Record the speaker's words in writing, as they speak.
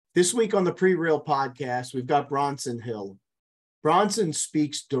This week on the Pre-Real podcast, we've got Bronson Hill. Bronson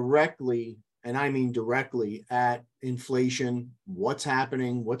speaks directly, and I mean directly, at inflation, what's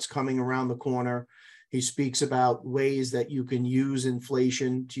happening, what's coming around the corner. He speaks about ways that you can use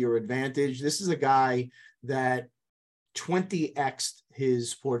inflation to your advantage. This is a guy that 20x'd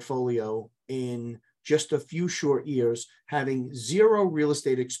his portfolio in just a few short years, having zero real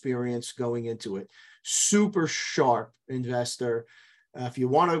estate experience going into it. Super sharp investor. If you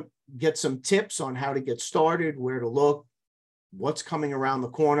want to get some tips on how to get started, where to look, what's coming around the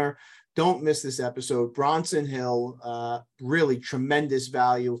corner, don't miss this episode. Bronson Hill, really tremendous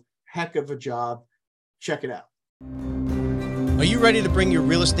value, heck of a job. Check it out. Are you ready to bring your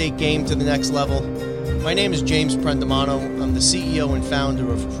real estate game to the next level? My name is James Prendamano. I'm the CEO and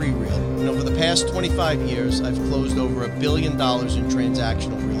founder of Pre-Real, and over the past 25 years, I've closed over $1 billion in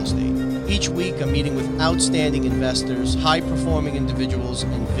transactional real estate. Each week, I'm meeting with outstanding investors, high-performing individuals,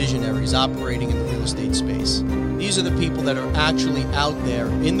 and visionaries operating in the real estate space. These are the people that are actually out there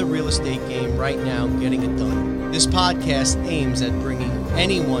in the real estate game right now getting it done. This podcast aims at bringing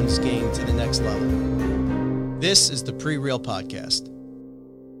anyone's game to the next level. This is the Pre-Real Podcast.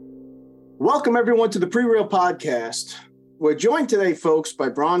 Welcome, everyone, to the Pre-Real Podcast. We're joined today, folks, by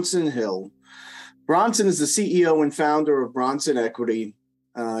Bronson Hill. Bronson is the CEO and founder of Bronson Equity.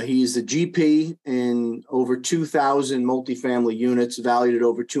 He's the GP in over 2,000 multifamily units valued at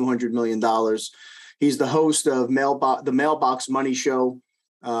over $200 million. He's the host of the Mailbox Money Show.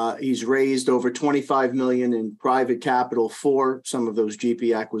 He's raised over $25 million in private capital for some of those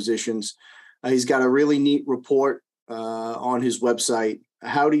GP acquisitions. He's got a really neat report on his website,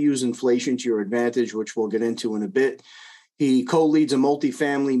 how to use inflation to your advantage, which we'll get into in a bit. He co-leads a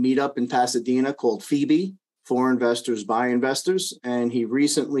multifamily meetup in Pasadena called Phoebe, for investors by investors, and he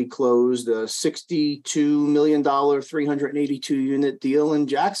recently closed a $62 million, 382 unit deal in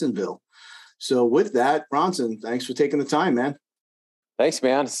Jacksonville. So with that, Bronson, thanks for taking the time, man. Thanks,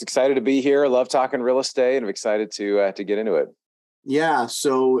 man. It's excited to be here. I love talking real estate, and I'm excited to get into it. Yeah,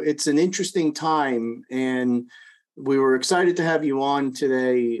 so it's an interesting time, and we were excited to have you on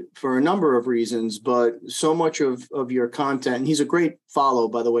today for a number of reasons, but so much of your content, and he's a great follow,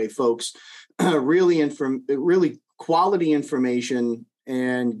 by the way, folks, really quality information,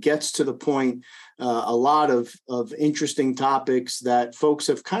 and gets to the point, a lot of interesting topics that folks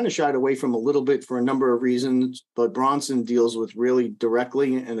have kind of shied away from a little bit for a number of reasons, but Bronson deals with really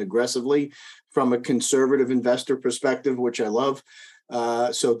directly and aggressively from a conservative investor perspective, which I love.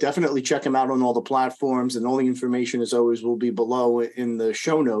 So definitely check him out on all the platforms, and all the information, as always, will be below in the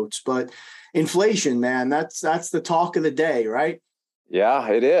show notes. But inflation, man, that's the talk of the day, right? Yeah,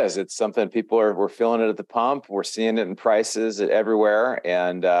 it is. It's something we're feeling it at the pump. We're seeing it in prices everywhere,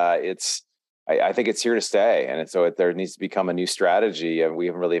 and I think it's here to stay. And so there needs to become a new strategy. And we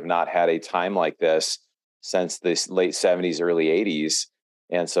have not had a time like this since the late 70s, early 80s.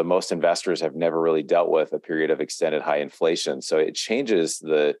 And so most investors have never really dealt with a period of extended high inflation. So it changes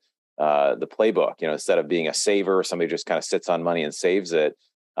the playbook. Instead of being a saver, somebody just kind of sits on money and saves it.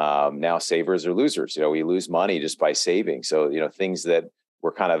 Now savers are losers. We lose money just by saving. So, things that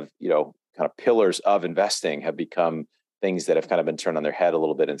were kind of pillars of investing have become things that have kind of been turned on their head a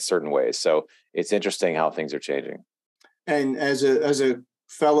little bit in certain ways. So it's interesting how things are changing. And as a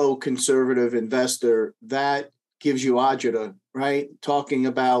fellow conservative investor, that gives you agita, right? Talking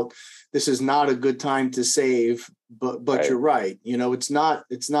about this is not a good time to save, but right. You're right. It's not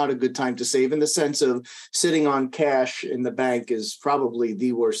a good time to save in the sense of sitting on cash in the bank is probably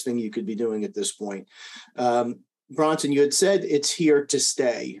the worst thing you could be doing at this point. Bronson, you had said it's here to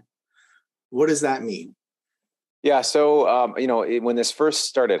stay. What does that mean? Yeah. So, when this first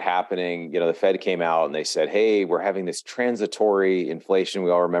started happening, the Fed came out and they said, hey, we're having this transitory inflation.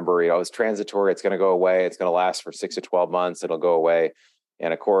 We all remember, it's transitory. It's going to go away. It's going to last for 6 to 12 months. It'll go away.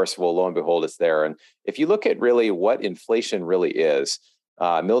 And of course, well, lo and behold, it's there. And if you look at really what inflation really is,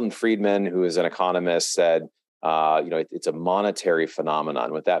 Milton Friedman, who is an economist, said, it's a monetary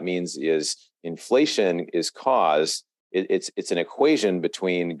phenomenon. What that means is inflation is caused. It's an equation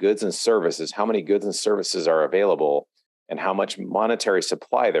between goods and services, how many goods and services are available, and how much monetary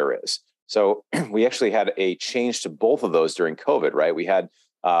supply there is. So we actually had a change to both of those during COVID, right? We had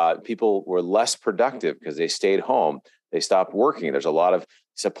people were less productive because they stayed home. They stopped working. There's a lot of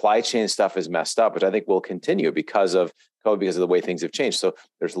supply chain stuff is messed up, which I think will continue because of COVID, because of the way things have changed. So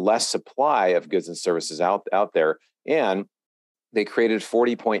there's less supply of goods and services out there. And they created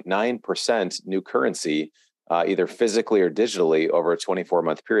 40.9% new currency either physically or digitally over a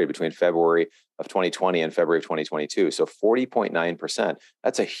 24-month period between February of 2020 and February of 2022. So 40.9%.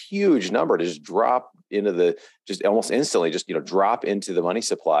 That's a huge number to just drop into just almost instantly, just drop into the money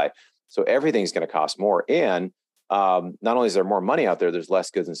supply. So everything's going to cost more. And not only is there more money out there, there's less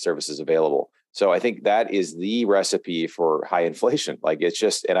goods and services available. So I think that is the recipe for high inflation. Like it's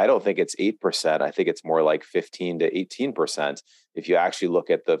just, and I don't think it's 8%. I think it's more like 15 to 18% if you actually look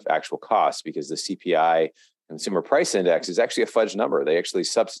at the actual costs, because the CPI, Consumer Price Index, is actually a fudge number. They actually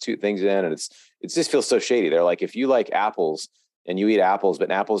substitute things in, and it just feels so shady. They're like, if you like apples and you eat apples, but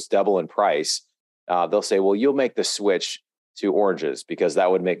apples double in price, they'll say, well, you'll make the switch to oranges because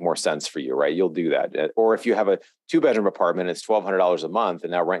that would make more sense for you, right? You'll do that. Or if you have a 2-bedroom apartment, it's $1,200 a month,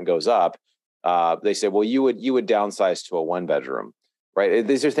 and now rent goes up. They say, well, you would downsize to a 1-bedroom, right?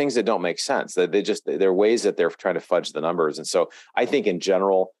 These are things that don't make sense. That they're ways that they're trying to fudge the numbers. And so I think in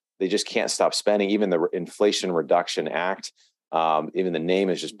general, they just can't stop spending. Even the Inflation Reduction Act, even the name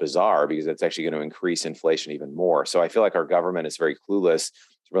is just bizarre because it's actually going to increase inflation even more. So I feel like our government is very clueless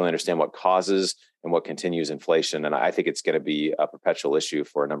to really understand what causes and what continues inflation. And I think it's going to be a perpetual issue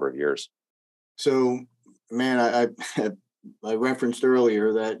for a number of years. So, man, I referenced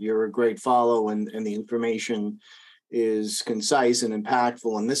earlier that you're a great follow and the information is concise and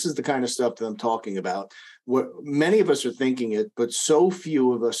impactful. And this is the kind of stuff that I'm talking about. What many of us are thinking it, but so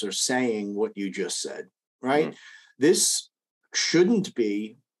few of us are saying what you just said, right? Mm-hmm. This shouldn't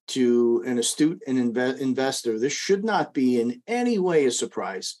be, to an astute investor, this should not be in any way a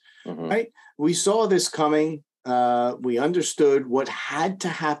surprise, mm-hmm. right? We saw this coming. We understood what had to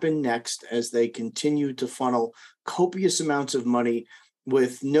happen next as they continued to funnel copious amounts of money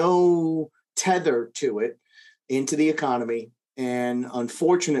with no tether to it into the economy. And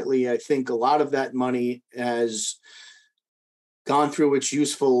unfortunately, I think a lot of that money has gone through its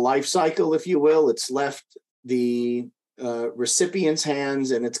useful life cycle, if you will. It's left the recipient's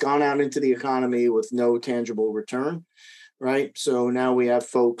hands and it's gone out into the economy with no tangible return, right? So now we have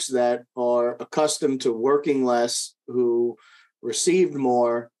folks that are accustomed to working less who received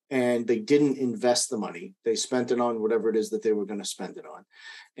more and they didn't invest the money. They spent it on whatever it is that they were going to spend it on.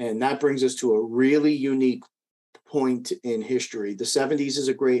 And that brings us to a really unique point in history. The 70s is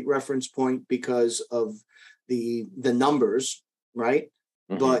a great reference point because of the numbers, right?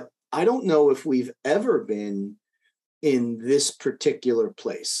 Mm-hmm. But I don't know if we've ever been in this particular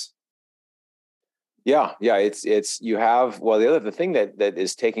place. Yeah. It's you have, well, the thing that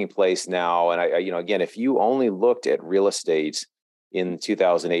is taking place now, and I again, if you only looked at real estate in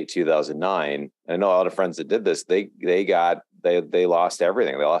 2008, 2009, and I know a lot of friends that did this, they lost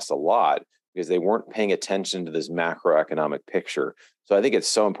everything. They lost a lot because they weren't paying attention to this macroeconomic picture. So I think it's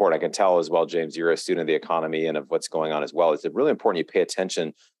so important. I can tell as well, James, you're a student of the economy and of what's going on as well. It's really important you pay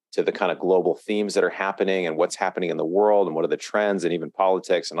attention to the kind of global themes that are happening and what's happening in the world and what are the trends and even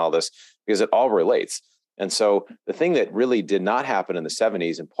politics and all this, because it all relates. And so the thing that really did not happen in the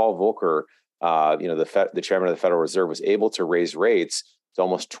 70s, and Paul Volcker, the chairman of the Federal Reserve, was able to raise rates to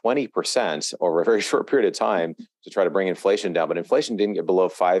almost 20% over a very short period of time to try to bring inflation down. But inflation didn't get below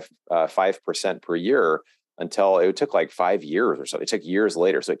 5% per year until it took like 5 years or so. It took years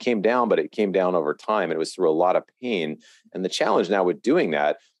later. So it came down, but it came down over time. And it was through a lot of pain. And the challenge now with doing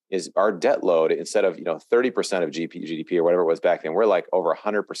that is our debt load, instead of 30% of GDP or whatever it was back then, we're like over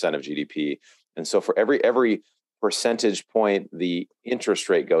 100% of GDP. And so for every percentage point the interest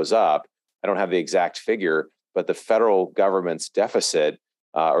rate goes up, I don't have the exact figure, but the federal government's deficit,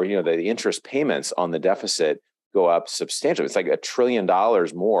 the interest payments on the deficit go up substantially. It's like $1 trillion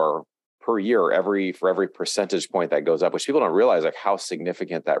more per year for every percentage point that goes up, which people don't realize like how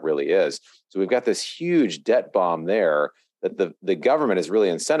significant that really is. So we've got this huge debt bomb there that the government is really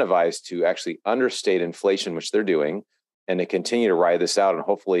incentivized to actually understate inflation, which they're doing, and to continue to ride this out and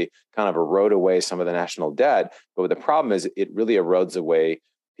hopefully kind of erode away some of the national debt. But the problem is it really erodes away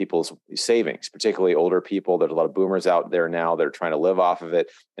people's savings, particularly older people. There's a lot of boomers out there now that are trying to live off of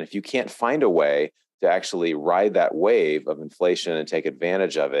it. And if you can't find a way to actually ride that wave of inflation and take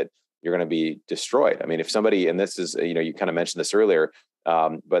advantage of it, you're going to be destroyed. I mean, if somebody, and this is, you kind of mentioned this earlier,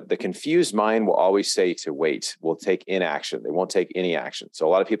 but the confused mind will always say to wait, will take inaction. They won't take any action. So a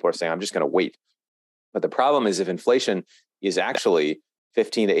lot of people are saying, I'm just going to wait. But the problem is if inflation is actually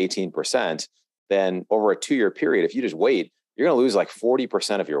 15 to 18%, then over a 2-year period, if you just wait, you're going to lose like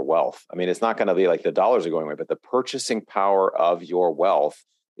 40% of your wealth. I mean, it's not going to be like the dollars are going away, but the purchasing power of your wealth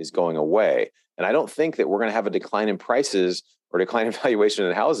is going away. And I don't think that we're going to have a decline in prices or decline in valuation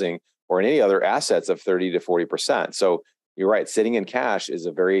in housing or in any other assets of 30 to 40%. So you're right. Sitting in cash is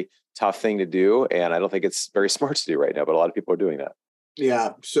a very tough thing to do. And I don't think it's very smart to do right now, but a lot of people are doing that. Yeah.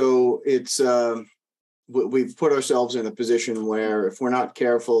 So it's we've put ourselves in a position where if we're not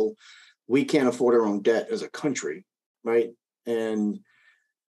careful, we can't afford our own debt as a country, right? And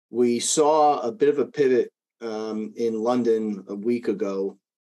we saw a bit of a pivot in London a week ago,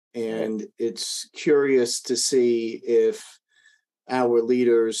 and it's curious to see if our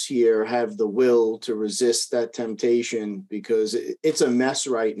leaders here have the will to resist that temptation, because it's a mess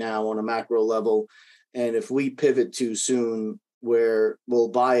right now on a macro level. And if we pivot too soon, where we'll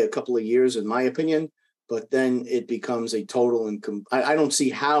buy a couple of years, in my opinion, but then it becomes a total I don't see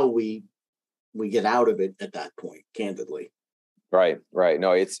how we get out of it at that point, candidly. Right.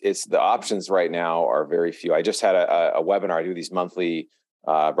 No, it's the options right now are very few. I just had a webinar. I do these monthly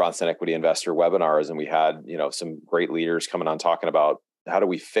Bronson Equity Investor webinars, and we had some great leaders coming on talking about how do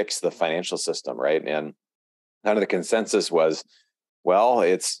we fix the financial system, right? And kind of the consensus was, well,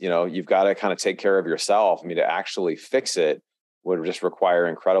 it's you've got to kind of take care of yourself. I mean, to actually fix it would just require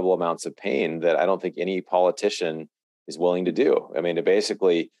incredible amounts of pain that I don't think any politician is willing to do. I mean, to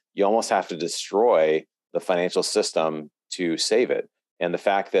basically, you almost have to destroy the financial system to save it. And the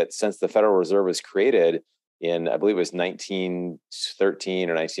fact that since the Federal Reserve was created in, I believe it was 1913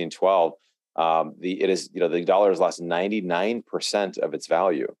 or 1912, the dollar has lost 99% of its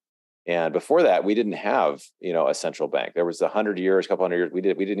value. And before that, we didn't have a central bank. There was couple hundred years we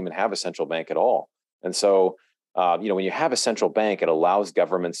didn't even have a central bank at all. And so when you have a central bank, it allows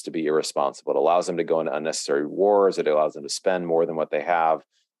governments to be irresponsible. It allows them to go into unnecessary wars. It allows them to spend more than what they have.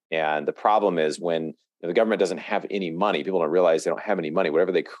 And the problem is when the government doesn't have any money, people don't realize they don't have any money.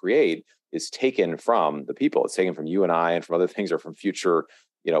 Whatever they create is taken from the people. It's taken from you and I and from other things, or from future,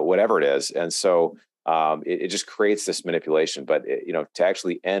 whatever it is. And so it just creates this manipulation. But to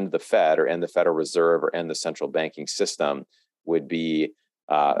actually end the Fed or end the Federal Reserve or end the central banking system would be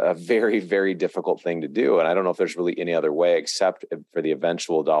a very, very difficult thing to do. And I don't know if there's really any other way except for the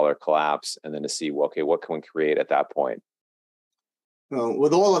eventual dollar collapse, and then to see, well, okay, what can we create at that point? Well,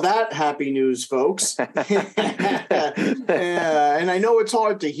 with all of that happy news, folks, and I know it's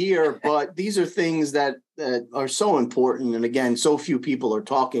hard to hear, but these are things that are so important. And again, so few people are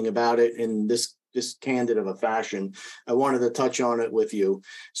talking about it in this candid of a fashion. I wanted to touch on it with you.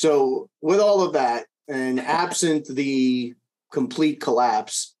 So with all of that, and absent the complete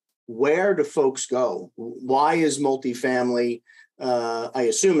collapse, where do folks go? Why is multifamily? I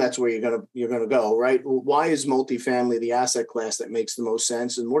assume that's where you're gonna go, right? Why is multifamily the asset class that makes the most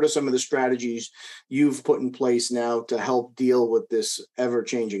sense? And what are some of the strategies you've put in place now to help deal with this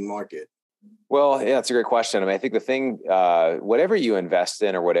ever-changing market? Well, yeah, it's a great question. I mean, I think the thing, whatever you invest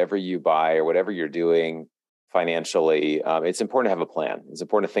in or whatever you buy or whatever you're doing financially, it's important to have a plan. It's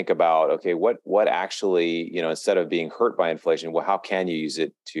important to think about, okay, what actually, instead of being hurt by inflation, well, how can you use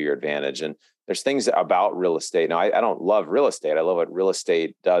it to your advantage? And there's things about real estate. Now, I don't love real estate. I love what real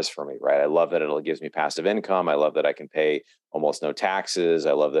estate does for me, right? I love that it gives me passive income. I love that I can pay almost no taxes.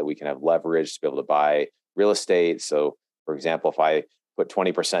 I love that we can have leverage to be able to buy real estate. So, for example, if I put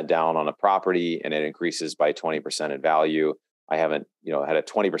 20% down on a property and it increases by 20% in value, I haven't, had a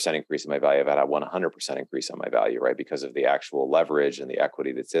 20% increase in my value. I've had a 100% increase on my value, right? Because of the actual leverage and the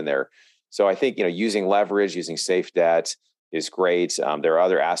equity that's in there. So I think, using leverage, using safe debt is great. There are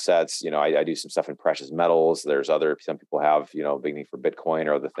other assets. I do some stuff in precious metals. Some people have, big need for Bitcoin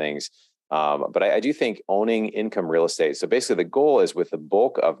or other things. But I do think owning income real estate. So basically the goal is, with the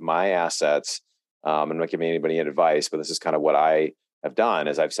bulk of my assets, I'm not giving anybody any advice, but this is kind of what I have done,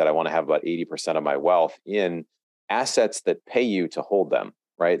 is I've said I want to have about 80% of my wealth in assets that pay you to hold them,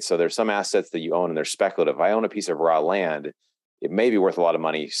 right? So there's some assets that you own and they're speculative. If I own a piece of raw land, it may be worth a lot of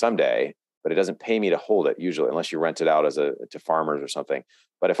money someday, but it doesn't pay me to hold it usually, unless you rent it out to farmers or something.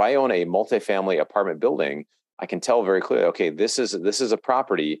 But if I own a multifamily apartment building, I can tell very clearly, okay, this is a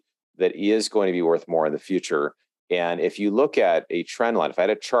property that is going to be worth more in the future. And if you look at a trend line, if I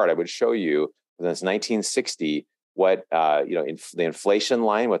had a chart, I would show you since 1960 what the inflation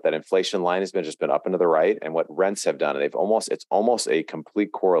line, what that inflation line has just been up and to the right, and what rents have done. And it's almost a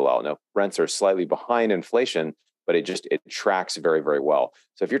complete correlate. Now, rents are slightly behind inflation, but it tracks very, very well.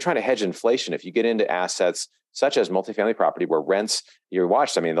 So if you're trying to hedge inflation, if you get into assets such as multifamily property, where rents, the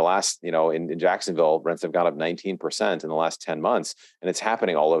last, in Jacksonville, rents have gone up 19% in the last 10 months, and it's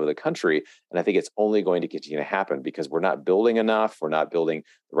happening all over the country. And I think it's only going to continue to happen because we're not building enough. We're not building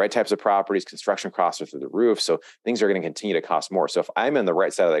the right types of properties. Construction costs are through the roof. So things are going to continue to cost more. So if I'm in the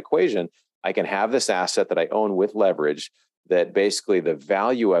right side of the equation, I can have this asset that I own with leverage, that basically the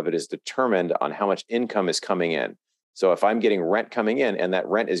value of it is determined on how much income is coming in. So if I'm getting rent coming in and that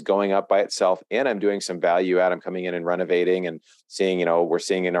rent is going up by itself, and I'm doing some value add, I'm coming in and renovating and seeing, we're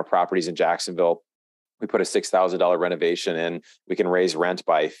seeing in our properties in Jacksonville, we put a $6,000 renovation in, we can raise rent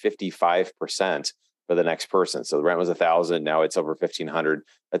by 55%. for the next person. So the rent was $1,000. Now it's over $1,500.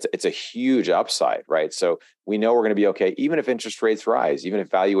 It's a huge upside, right? So we know we're going to be okay. Even if interest rates rise, even if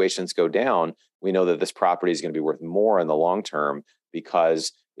valuations go down, we know that this property is going to be worth more in the long term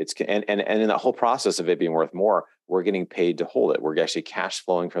because and in the whole process of it being worth more, we're getting paid to hold it. We're actually cash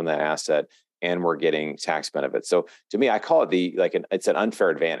flowing from that asset and we're getting tax benefits. So to me, I call it it's an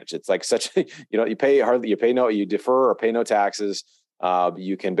unfair advantage. It's like such, you defer or pay no taxes.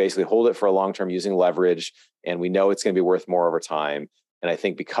 You can basically hold it for a long term using leverage, and we know it's going to be worth more over time. And I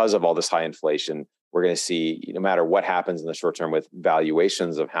think because of all this high inflation, we're going to see, no matter what happens in the short term with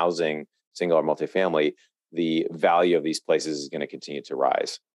valuations of housing, single or multifamily, the value of these places is going to continue to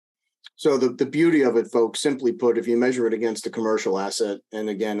rise. So the beauty of it, folks, simply put, if you measure it against a commercial asset, and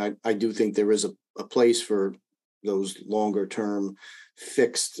again, I do think there is a place for those longer term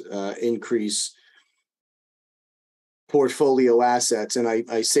fixed increase portfolio assets. And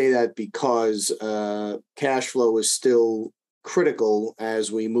I say that because cash flow is still critical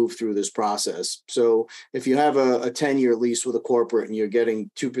as we move through this process. So if you have a 10-year lease with a corporate and you're getting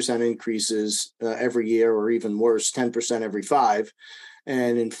 2% increases every year, or even worse, 10% every 5,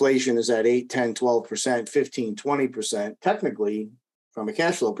 and inflation is at 8, 10, 12%, 15, 20%, technically, from a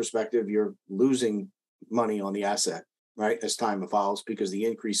cash flow perspective, you're losing money on the asset, right, as time evolves, because the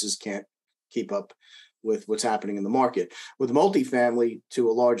increases can't keep up with what's happening in the market. With multifamily, to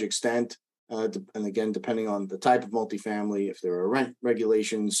a large extent, and again, depending on the type of multifamily, if there are rent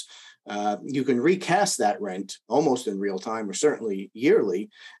regulations, you can recast that rent almost in real time, or certainly yearly,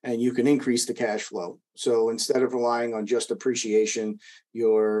 and you can increase the cash flow. So instead of relying on just appreciation,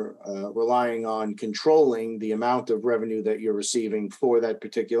 you're relying on controlling the amount of revenue that you're receiving for that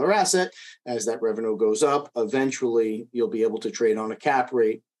particular asset. As that revenue goes up, eventually you'll be able to trade on a cap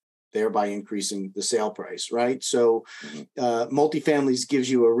rate, thereby increasing the sale price, right? So multifamilies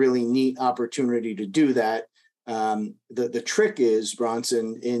gives you a really neat opportunity to do that. The trick is,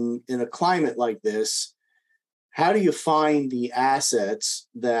 Bronson, in a climate like this, how do you find the assets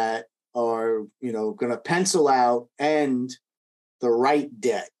that are, going to pencil out and the right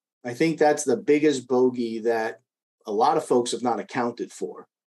debt? I think that's the biggest bogey that a lot of folks have not accounted for,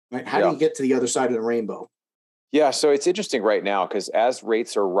 right? How do you get to the other side of the rainbow? Yeah, so it's interesting right now because as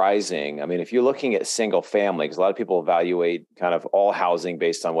rates are rising, I mean, if you're looking at single family, because a lot of people evaluate kind of all housing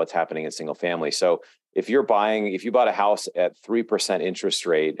based on what's happening in single family. So if you bought a house at 3% interest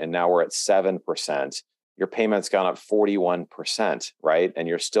rate and now we're at 7%, your payment's gone up 41%, right? And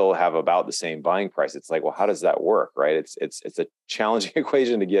you still have about the same buying price. It's like, well, how does that work, right? It's a challenging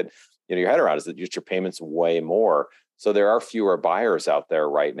equation to get your head around. Is that just your payments way more? So there are fewer buyers out there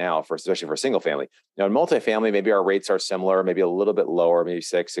right now, especially for single family. Now in multifamily, maybe our rates are similar, maybe a little bit lower, maybe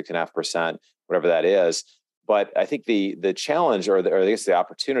 6.5%, whatever that is. But I think the challenge, or I guess the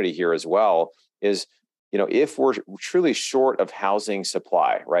opportunity here as well, is if we're truly short of housing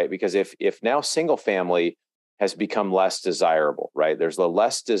supply, right? Because if now single family has become less desirable, right? There's a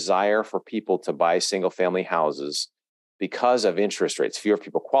less desire for people to buy single family houses because of interest rates. Fewer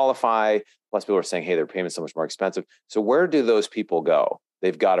people qualify. Plus people are saying, hey, their payment's so much more expensive. So where do those people go?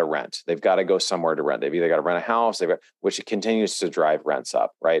 They've got to rent. They've got to go somewhere to rent. They've either got to rent a house, which continues to drive rents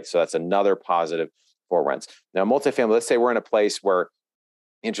up, right? So that's another positive for rents. Now, multifamily, let's say we're in a place where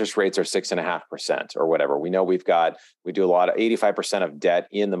interest rates are 6.5% or whatever. We know we do a lot of 85% of debt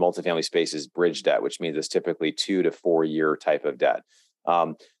in the multifamily space is bridge debt, which means it's typically 2 to 4 year type of debt.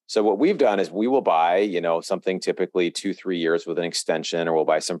 So what we've done is we will buy, something typically 2-3 years with an extension, or we'll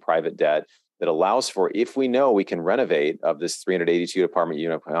buy some private debt that allows for, if we know we can renovate of this 382 apartment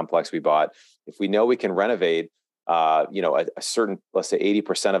unit complex we bought, if we know we can renovate, a certain, let's say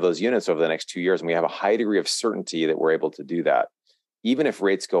 80% of those units over the next 2 years, and we have a high degree of certainty that we're able to do that. Even if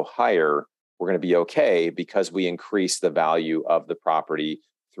rates go higher, we're going to be okay because we increase the value of the property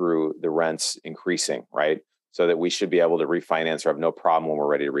through the rents increasing, right? So that we should be able to refinance or have no problem when we're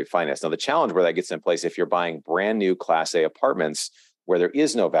ready to refinance. Now, the challenge where that gets in place, if you're buying brand new Class A apartments where there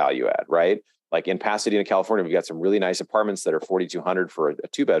is no value add, right? Like in Pasadena, California, we've got some really nice apartments that are $4,200 for a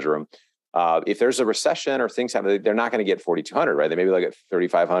 2-bedroom. If there's a recession or things happen, they're not going to get $4,200, right? They maybe like at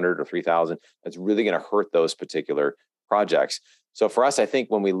 $3,500 or $3,000. That's really going to hurt those particular projects. So for us, I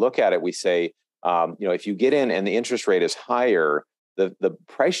think when we look at it, we say, if you get in and the interest rate is higher, the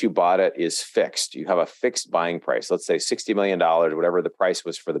price you bought it is fixed. You have a fixed buying price. Let's say $60 million, whatever the price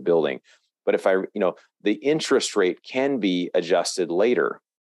was for the building. But if the interest rate can be adjusted later,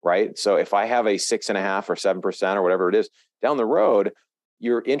 right? So if I have a 6.5 or 7% or whatever it is down the road,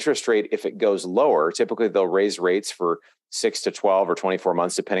 your interest rate, if it goes lower, typically they'll raise rates for 6 to 12 or 24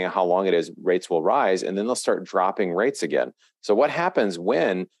 months, depending on how long it is, rates will rise, and then they'll start dropping rates again. So what happens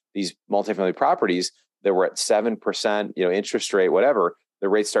when these multifamily properties that were at 7%, interest rate, whatever, the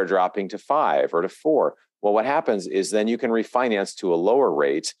rates start dropping to 5 or to 4? Well, what happens is then you can refinance to a lower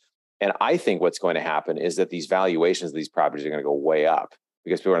rate. And I think what's going to happen is that these valuations of these properties are going to go way up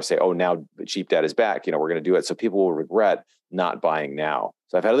because people are going to say, oh, now cheap debt is back. We're going to do it. So people will regret not buying now.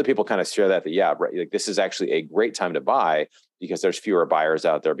 So I've had other people kind of share that yeah, right, like this is actually a great time to buy because there's fewer buyers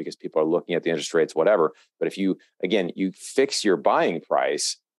out there because people are looking at the interest rates, whatever. But if you fix your buying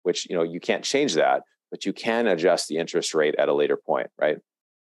price, which, you can't change that, but you can adjust the interest rate at a later point, right?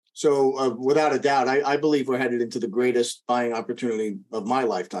 So without a doubt, I believe we're headed into the greatest buying opportunity of my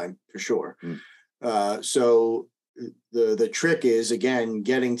lifetime, for sure. So the trick is, again,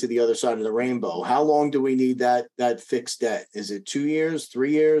 getting to the other side of the rainbow. How long do we need that fixed debt? Is it 2 years,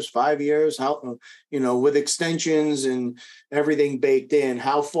 3 years, 5 years? How, with extensions and everything baked in,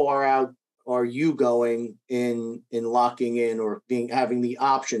 how far out are you going in locking in or having the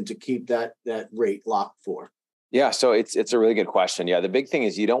option to keep that rate locked for? Yeah, so it's a really good question. Yeah, the big thing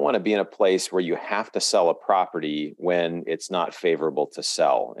is you don't want to be in a place where you have to sell a property when it's not favorable to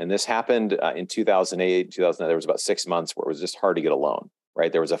sell. And this happened in 2008, 2009. There was about 6 months where it was just hard to get a loan, right?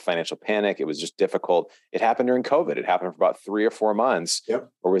 There was a financial panic. It was just difficult. It happened during COVID. It happened for about 3 or 4 months where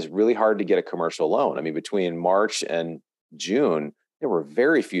it was really hard to get a commercial loan. I mean, between March and June, there were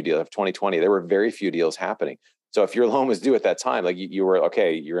very few deals. Of 2020, there were very few deals happening. So if your loan was due at that time, like you were,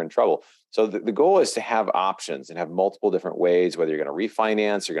 okay, you're in trouble. So the goal is to have options and have multiple different ways, whether you're going to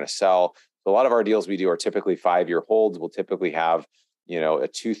refinance, you're going to sell. So a lot of our deals we do are typically 5-year holds. We'll typically have, a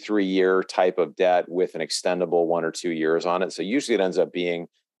 2-3 year type of debt with an extendable 1 or 2 years on it. So usually it ends up being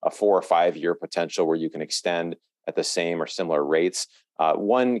a 4 or 5 year potential where you can extend at the same or similar rates.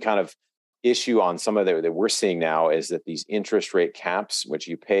 One kind of issue on some of that we're seeing now is that these interest rate caps, which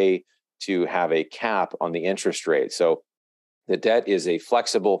you pay to have a cap on the interest rate. So the debt is a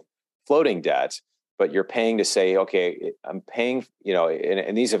flexible floating debt, but you're paying to say, okay, I'm paying,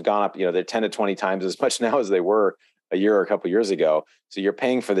 and these have gone up, they're 10 to 20 times as much now as they were a year or a couple of years ago. So you're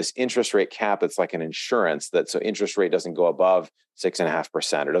paying for this interest rate cap. It's like an insurance so interest rate doesn't go above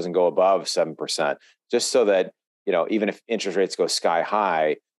 6.5% or doesn't go above 7%, just so that, even if interest rates go sky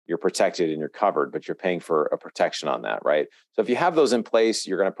high, you're protected and you're covered, but you're paying for a protection on that, right? So if you have those in place,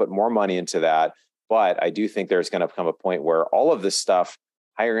 you're going to put more money into that. But I do think there's going to come a point where all of this stuff,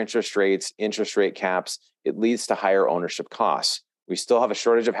 higher interest rates, interest rate caps, it leads to higher ownership costs. We still have a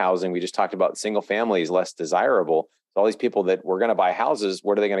shortage of housing. We just talked about single family is less desirable. So all these people that were going to buy houses,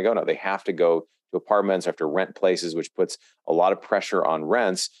 where are they going to go now? They have to go to apartments, have to rent places, which puts a lot of pressure on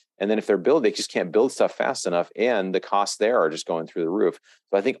rents. And then if they're building, they just can't build stuff fast enough. And the costs there are just going through the roof.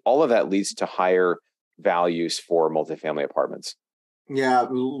 So I think all of that leads to higher values for multifamily apartments. Yeah,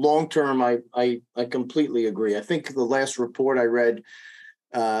 long term, I completely agree. I think the last report I read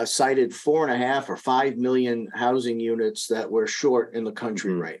cited 4.5 or 5 million housing units that we're short in the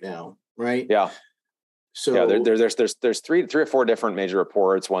country right now. Right. Yeah. So yeah, there's three or four different major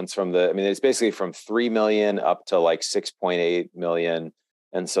reports. One's from it's basically from 3 million up to like 6.8 million.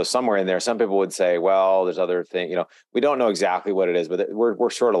 And so somewhere in there, some people would say, well, there's other things, we don't know exactly what it is, but we're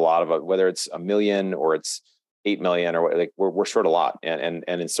short a lot of it, whether it's 1 million or it's 8 million or like we're short a lot. And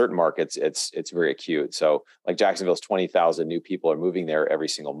in certain markets, it's very acute. So like Jacksonville's 20,000 new people are moving there every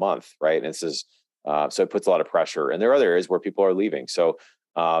single month. Right. And this is, so it puts a lot of pressure, and there are other areas where people are leaving. So,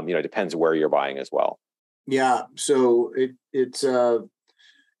 it depends where you're buying as well. Yeah. So it's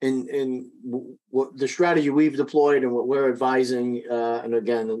in what the strategy we've deployed and what we're advising. And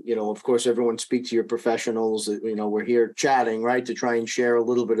again, of course, everyone speak to your professionals. We're here chatting, right, to try and share a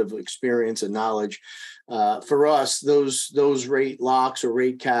little bit of experience and knowledge. For us, those rate locks or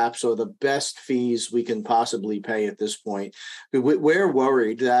rate caps are the best fees we can possibly pay at this point. We're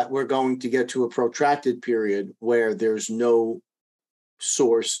worried that we're going to get to a protracted period where there's no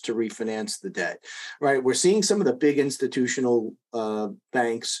source to refinance the debt, right? We're seeing some of the big institutional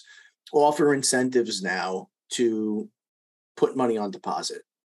banks offer incentives now to put money on deposit,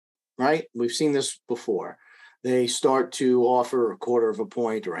 right? We've seen this before. They start to offer 1/4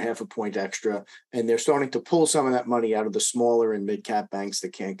 point or 1/2 point extra, and they're starting to pull some of that money out of the smaller and mid-cap banks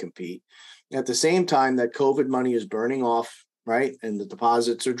that can't compete. At the same time, that COVID money is burning off, right? And the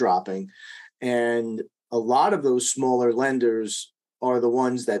deposits are dropping. And a lot of those smaller lenders are the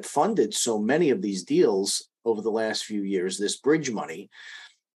ones that funded so many of these deals over the last few years, this bridge money.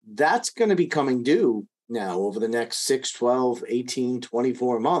 That's going to be coming due now over the next 6, 12, 18,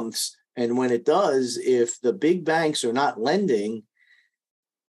 24 months. And when it does, if the big banks are not lending,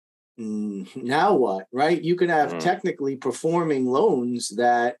 Now what, right? You can have technically performing loans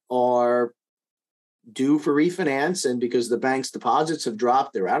that are due for refinance, and because the bank's deposits have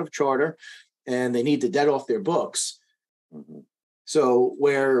dropped, they're out of charter and they need the debt off their books. So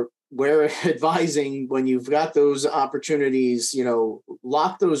we're advising, when you've got those opportunities,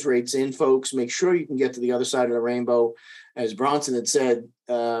 lock those rates in, folks. Make sure you can get to the other side of the rainbow. As Bronson had said,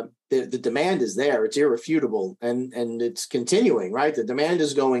 the demand is there. It's irrefutable, and it's continuing, right? The demand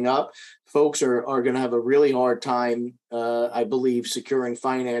is going up. Folks are going to have a really hard time, I believe, securing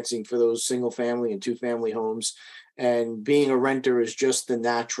financing for those single family and two family homes. And being a renter is just the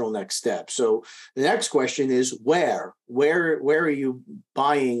natural next step. So the next question is, where are you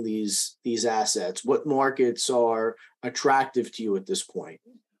buying these assets? What markets are attractive to you at this point?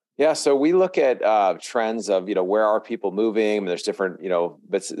 Yeah, so we look at trends of, where are people moving? There's different,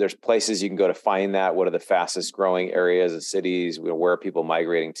 but there's places you can go to find that. What are the fastest growing areas of cities? Where are people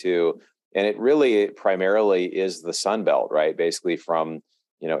migrating to? And it primarily is the Sun Belt, right? Basically from,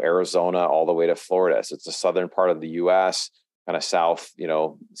 Arizona all the way to Florida. So it's the southern part of the U.S., kind of south,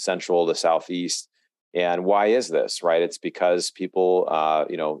 central to southeast. And why is this, right? It's because people,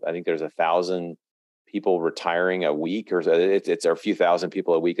 I think there's 1,000 people retiring a week, or it's a few thousand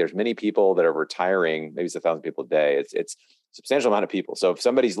people a week. There's many people that are retiring. Maybe it's 1,000 people a day. It's a substantial amount of people. So if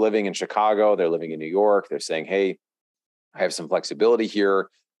somebody's living in Chicago, they're living in New York, they're saying, hey, I have some flexibility here.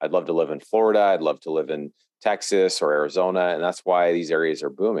 I'd love to live in Florida. I'd love to live in Texas or Arizona. And that's why these areas are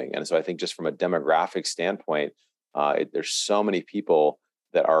booming. And so I think just from a demographic standpoint, there's so many people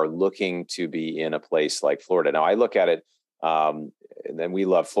that are looking to be in a place like Florida. Now I look at it, and then we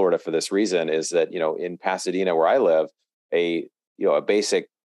love Florida for this reason, is that, in Pasadena, where I live, a basic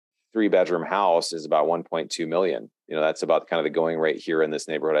 3-bedroom house is about 1.2 million. That's about kind of the going rate here in this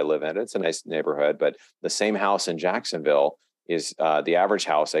neighborhood I live in. It's a nice neighborhood, but the same house in Jacksonville is the average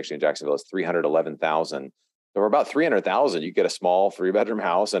house actually in Jacksonville is 311,000. So we're about 300,000. You get a small 3-bedroom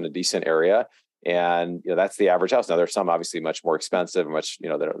house in a decent area. And that's the average house. Now there's some obviously much more expensive, much,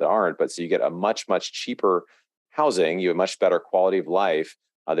 that aren't, but so you get a much, much cheaper housing, you have much better quality of life.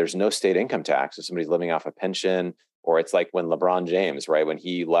 There's no state income tax if somebody's living off a pension, or it's like when LeBron James, right, when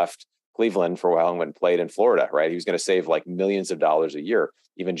he left Cleveland for a while and went and played in Florida, right, he was going to save like millions of dollars a year.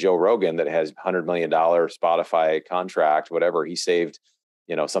 Even Joe Rogan, that has $100 million Spotify contract, whatever, he saved,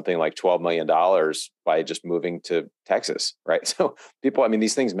 something like $12 million by just moving to Texas, right? So people,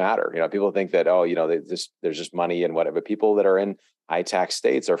 these things matter. People think that, there's just money and whatever. People that are in high tax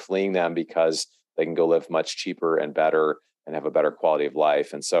states are fleeing them because they can go live much cheaper and better and have a better quality of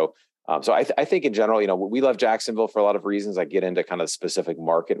life. And so, I think in general, we love Jacksonville for a lot of reasons. I get into kind of the specific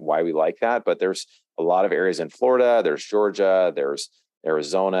market and why we like that, but there's a lot of areas in Florida, there's Georgia, there's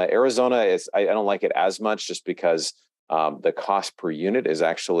Arizona. Arizona is, I don't like it as much just because the cost per unit is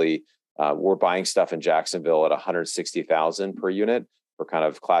actually, we're buying stuff in Jacksonville at $160,000 per unit for kind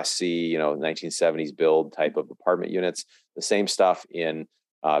of Class C, 1970s build type of apartment units. The same stuff in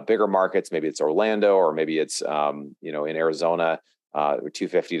bigger markets, maybe it's Orlando, or maybe it's in Arizona,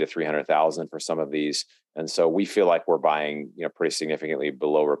 $250,000 to $300,000 for some of these. And so we feel like we're buying pretty significantly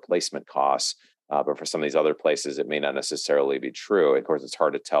below replacement costs. But for some of these other places, it may not necessarily be true. Of course, it's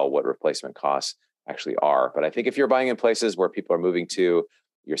hard to tell what replacement costs actually are. But I think if you're buying in places where people are moving to,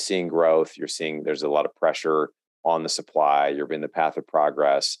 you're seeing growth, you're seeing there's a lot of pressure on the supply, you're in the path of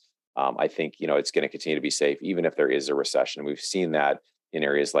progress. I think, it's going to continue to be safe, even if there is a recession. We've seen that in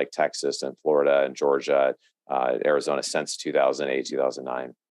areas like Texas and Florida and Georgia, Arizona since 2008,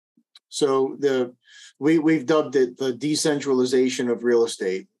 2009. So we've dubbed it the decentralization of real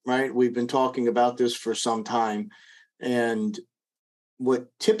estate, right? We've been talking about this for some time. And what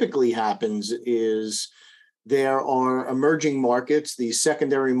typically happens is there are emerging markets, these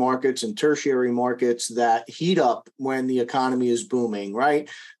secondary markets and tertiary markets that heat up when the economy is booming, right?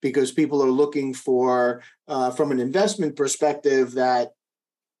 Because people are looking for, from an investment perspective, that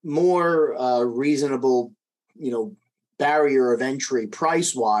more reasonable, barrier of entry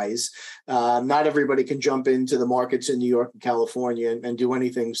price-wise. Not everybody can jump into the markets in New York and California and do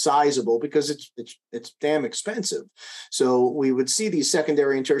anything sizable because it's damn expensive. So we would see these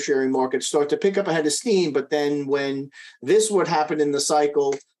secondary and tertiary markets start to pick up a head of steam, but then when this would happen in the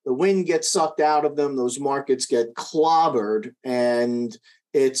cycle, the wind gets sucked out of them, those markets get clobbered, and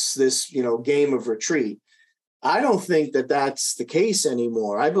it's this, game of retreat. I don't think that that's the case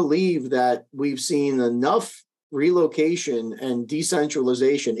anymore. I believe that we've seen enough relocation and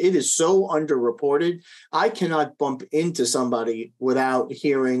decentralization. It is so underreported. I cannot bump into somebody without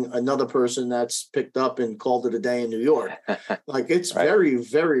hearing another person that's picked up and called it a day in New York. Like it's right. Very,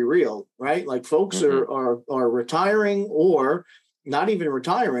 very real, right? Like folks are retiring, or not even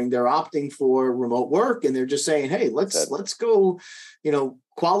retiring, they're opting for remote work, and they're just saying, hey, let's go.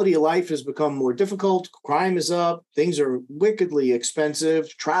 Quality of life has become more difficult. Crime is up. Things are wickedly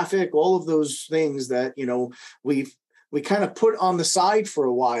expensive. Traffic, all of those things that, we kind of put on the side for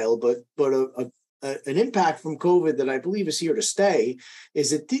a while, but an impact from COVID that I believe is here to stay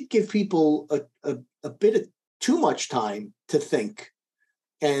is it did give people a bit of too much time to think.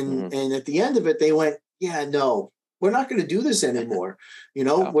 And at the end of it, they went, yeah, no, we're not going to do this anymore.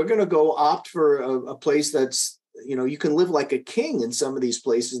 We're going to go opt for a place that's, you can live like a king in some of these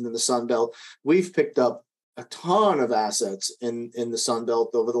places in the Sun Belt. We've picked up a ton of assets in the Sun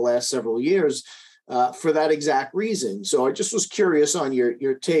Belt over the last several years for that exact reason. So I just was curious on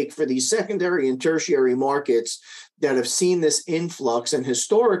your take for these secondary and tertiary markets that have seen this influx and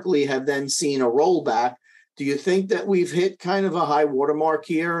historically have then seen a rollback. Do you think that we've hit kind of a high watermark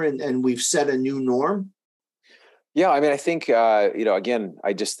here and we've set a new norm? Yeah, I mean, I think, again,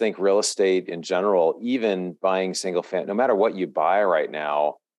 I just think real estate in general, even buying single family, no matter what you buy right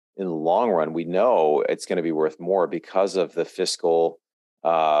now, in the long run, we know it's going to be worth more because of the fiscal,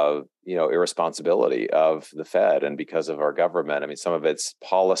 irresponsibility of the Fed and because of our government. I mean, some of it's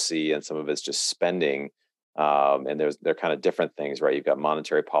policy and some of it's just spending. And they're kind of different things, right? You've got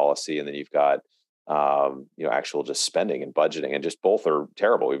monetary policy and then you've got actual just spending and budgeting, and just both are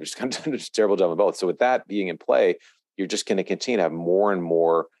terrible. We've just kind of done a terrible job of both. So with that being in play, you're just going to continue to have more and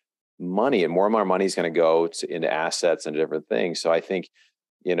more money, and more money is going to go into assets and different things. So I think,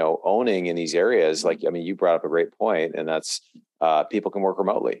 owning in these areas, you brought up a great point, and that's people can work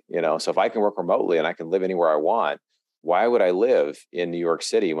remotely, so if I can work remotely and I can live anywhere I want, why would I live in New York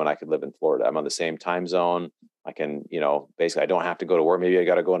City when I could live in Florida? I'm on the same time zone. I can, basically I don't have to go to work. Maybe I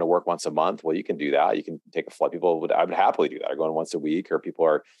got to go into work once a month. Well, you can do that. You can take a flight. I would happily do that. Or going once a week, or people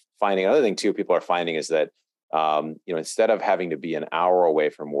are finding another thing too. People are finding is that, instead of having to be an hour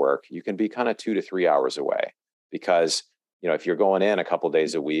away from work, you can be kind of 2 to 3 hours away because, if you're going in a couple of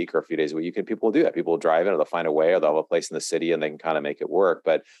days a week or a few days a week, people will do that. People will drive in, or they'll find a way, or they'll have a place in the city and they can kind of make it work.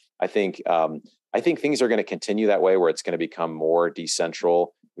 But I think things are going to continue that way, where it's going to become more decentral.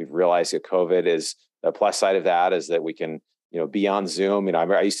 We've realized that COVID is the plus side of that is that we can, be on Zoom.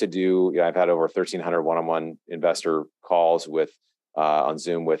 I used to do, I've had over 1,300 one-on-one investor calls on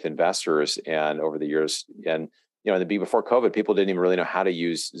Zoom with investors, and over the years, and before COVID, people didn't even really know how to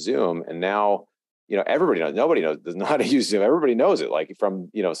use Zoom, and now, everybody knows. Nobody doesn't know how to use Zoom. Everybody knows it. Like from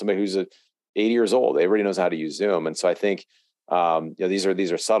somebody who's 80 years old, everybody knows how to use Zoom, and so I think. These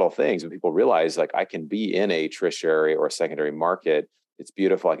are subtle things, but people realize I can be in a tertiary or secondary market. It's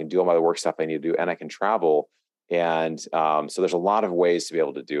beautiful. I can do all my work stuff I need to do, and I can travel. And so there's a lot of ways to be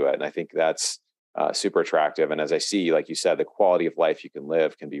able to do it. And I think that's super attractive. And as I see, like you said, the quality of life you can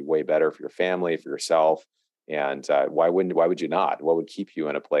live can be way better for your family, for yourself. And why would you not? What would keep you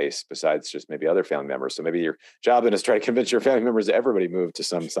in a place besides just maybe other family members? So maybe your job then is try to convince your family members that everybody move to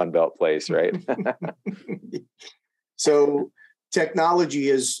some Sunbelt place, right? So technology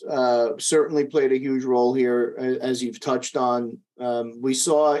has certainly played a huge role here, as you've touched on. We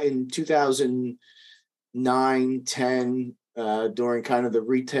saw in 2009, 10, during kind of the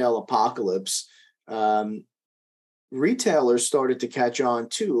retail apocalypse, retailers started to catch on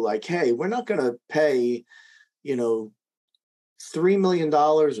too. Like, hey, we're not going to pay, $3 million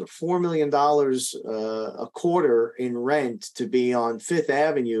or $4 million a quarter in rent to be on Fifth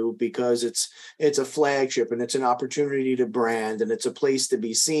Avenue because it's a flagship and it's an opportunity to brand and it's a place to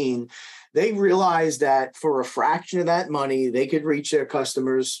be seen. They realized that for a fraction of that money, they could reach their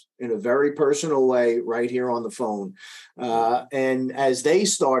customers in a very personal way right here on the phone. And as they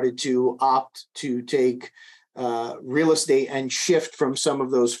started to opt to take real estate and shift from some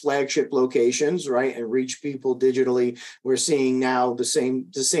of those flagship locations, right, and reach people digitally, we're seeing now the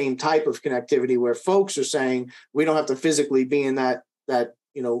same type of connectivity where folks are saying we don't have to physically be in that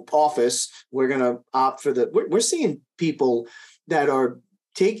office. We're going to opt for we're seeing people that are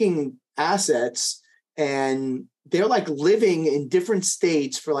taking assets and they're like living in different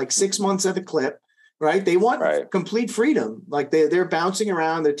states for like 6 months at a clip. Right. They want complete freedom. Like they're bouncing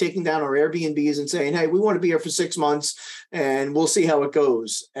around. They're taking down our Airbnbs and saying, hey, we want to be here for 6 months and we'll see how it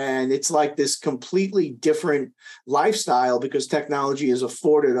goes. And it's like this completely different lifestyle because technology has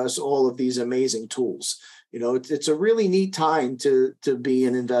afforded us all of these amazing tools. It's a really neat time to be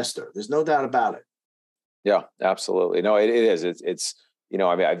an investor. There's no doubt about it. Yeah, absolutely. No, it is. It's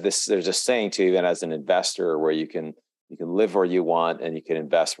there's a saying too, even as an investor, where you can live where you want and you can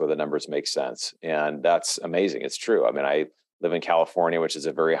invest where the numbers make sense. And that's amazing. It's true. I mean, I live in California, which is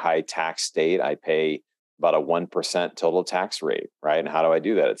a very high tax state. I pay about a 1% total tax rate, right? And how do I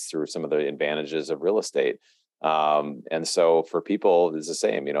do that? It's through some of the advantages of real estate. And so for people, it's the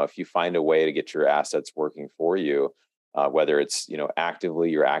same. If you find a way to get your assets working for you, whether it's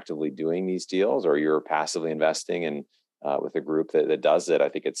you're actively doing these deals, or you're passively investing and with a group that does it, I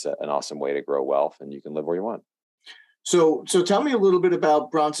think it's an awesome way to grow wealth, and you can live where you want. So tell me a little bit about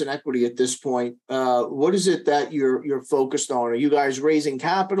Bronson Equity at this point. What is it that you're focused on? Are you guys raising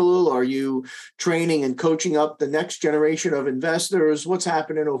capital? Are you training and coaching up the next generation of investors? What's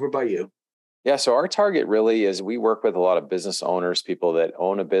happening over by you? Yeah, so our target really is, we work with a lot of business owners, people that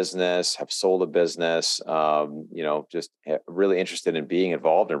own a business, have sold a business, just really interested in being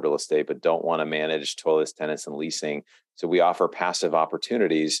involved in real estate, but don't want to manage toilets, tenants, and leasing. So we offer passive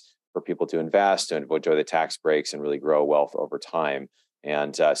opportunities for people to invest and enjoy the tax breaks and really grow wealth over time.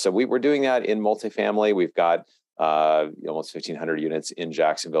 And so we're doing that in multifamily. We've got almost 1,500 units in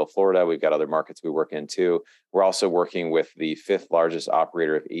Jacksonville, Florida. We've got other markets we work in too. We're also working with the 5th largest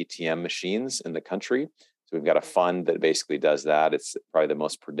operator of ATM machines in the country. So we've got a fund that basically does that. It's probably the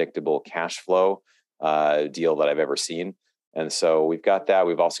most predictable cash flow deal that I've ever seen. And so we've got that.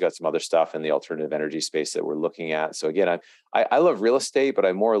 We've also got some other stuff in the alternative energy space that we're looking at. So again, I love real estate, but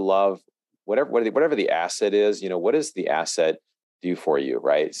I more love whatever the asset is. What does the asset do for you,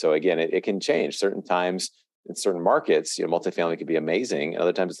 right? So again, it can change. Certain times in certain markets, multifamily could be amazing. And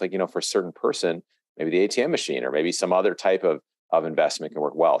other times it's like, for a certain person, maybe the ATM machine or maybe some other type of investment can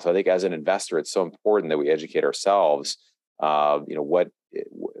work well. So I think as an investor, it's so important that we educate ourselves, what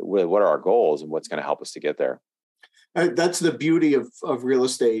are our goals and what's going to help us to get there. That's the beauty of real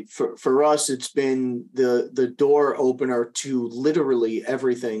estate. For us, it's been the door opener to literally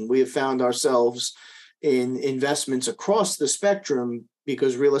everything. We have found ourselves in investments across the spectrum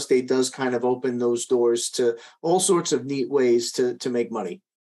because real estate does kind of open those doors to all sorts of neat ways to make money.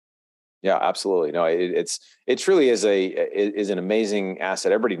 Yeah, absolutely. No, it truly is an amazing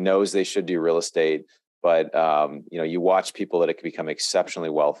asset. Everybody knows they should do real estate, but you watch people that it can become exceptionally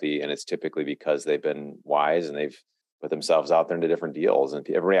wealthy, and it's typically because they've been wise and they've put themselves out there into different deals. And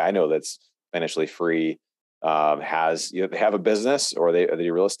everybody I know that's financially free has they have a business or they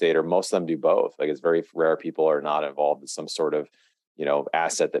do real estate, or most of them do both. Like, it's very rare people are not involved in some sort of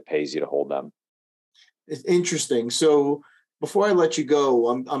asset that pays you to hold them. It's interesting. So before I let you go,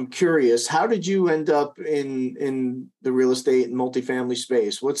 I'm curious, how did you end up in the real estate and multifamily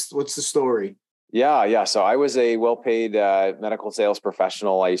space? What's the story? Yeah. So I was a well-paid medical sales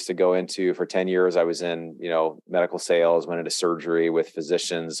professional. I used to go into, for 10 years, I was in, medical sales, went into surgery with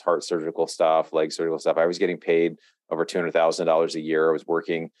physicians, heart surgical stuff, leg surgical stuff. I was getting paid over $200,000 a year. I was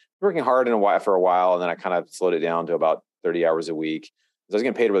working hard for a while. And then I kind of slowed it down to about 30 hours a week. I was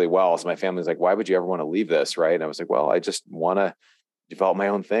getting paid really well. So my family was like, why would you ever want to leave this? Right. And I was like, well, I just want to develop my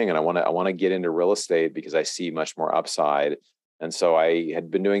own thing. And I want to get into real estate because I see much more upside. And so I had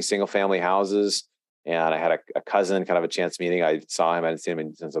been doing single family houses, and I had a cousin, kind of a chance meeting. I saw him. I hadn't seen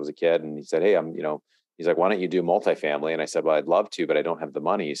him since I was a kid. And he said, hey, he's like, why don't you do multifamily? And I said, well, I'd love to, but I don't have the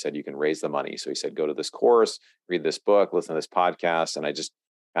money. He said, you can raise the money. So he said, go to this course, read this book, listen to this podcast. And I just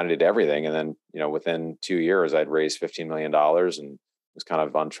kind of did everything. And then, within 2 years, I'd raised $15 million and was kind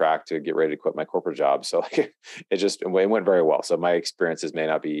of on track to get ready to quit my corporate job. So it went very well. So my experiences may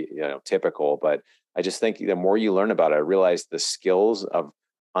not be, typical, but I just think the more you learn about it, I realized the skills of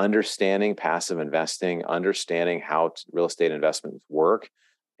understanding passive investing, understanding how real estate investments work,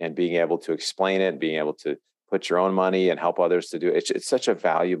 and being able to explain it, being able to put your own money and help others to do it. It's such a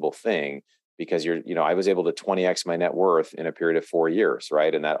valuable thing because I was able to 20x my net worth in a period of 4 years,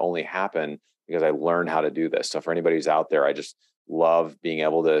 right? And that only happened because I learned how to do this. So for anybody who's out there, I just love being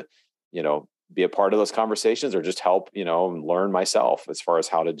able to, be a part of those conversations or just help, learn myself as far as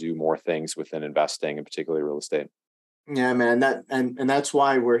how to do more things within investing and particularly real estate. Yeah, man, that's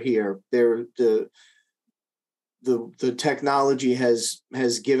why we're here. The technology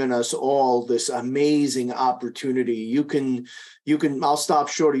has given us all this amazing opportunity. You can I'll stop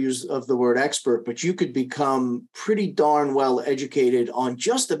short of the word expert, but you could become pretty darn well educated on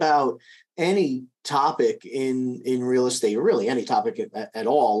just about any topic in real estate, or really any topic at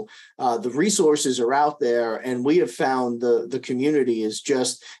all. The resources are out there, and we have found the community is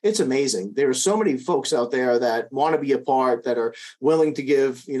it's amazing. There are so many folks out there that want to be a part, that are willing to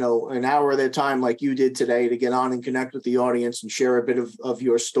give, an hour of their time like you did today to get on and connect with the audience and share a bit of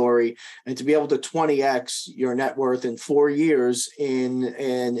your story, and to be able to 20x your net worth in 4 years in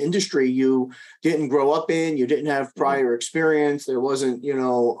an industry you didn't grow up in, you didn't have prior experience. There wasn't,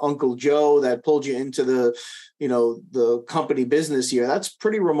 Uncle Joe that pulled you into the company business here. That's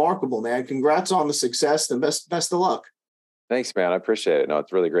pretty remarkable, man. Congrats on the success, and best of luck. Thanks, man. I appreciate it. No,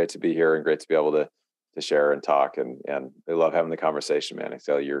 it's really great to be here and great to be able to share and talk, and I love having the conversation, man.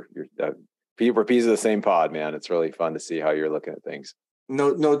 So you're we're pieces of the same pod, man. It's really fun to see how you're looking at things.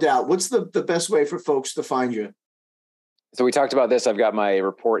 No doubt. What's the best way for folks to find you? So we talked about this. I've got my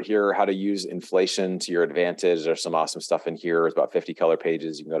report here, how to use inflation to your advantage. There's some awesome stuff in here. It's about 50 color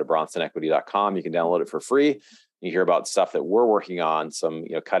pages. You can go to bronsonequity.com. You can download it for free. You hear about stuff that we're working on, some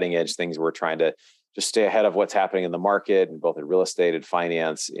cutting edge things we're trying to just stay ahead of what's happening in the market, and both in real estate and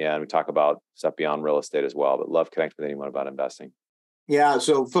finance. And we talk about stuff beyond real estate as well, but love connecting with anyone about investing. Yeah.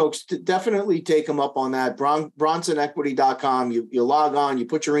 So folks, definitely take them up on that. Bronsonequity.com. You log on, you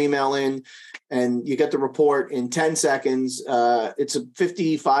put your email in, and you get the report in 10 seconds. It's a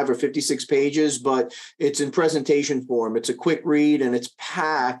 55 or 56 pages, but it's in presentation form. It's a quick read and it's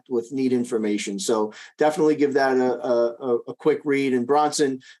packed with neat information. So definitely give that a quick read. And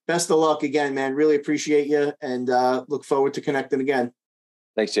Bronson, best of luck again, man. Really appreciate you, and look forward to connecting again.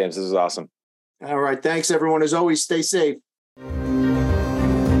 Thanks, James. This is awesome. All right. Thanks, everyone. As always, stay safe.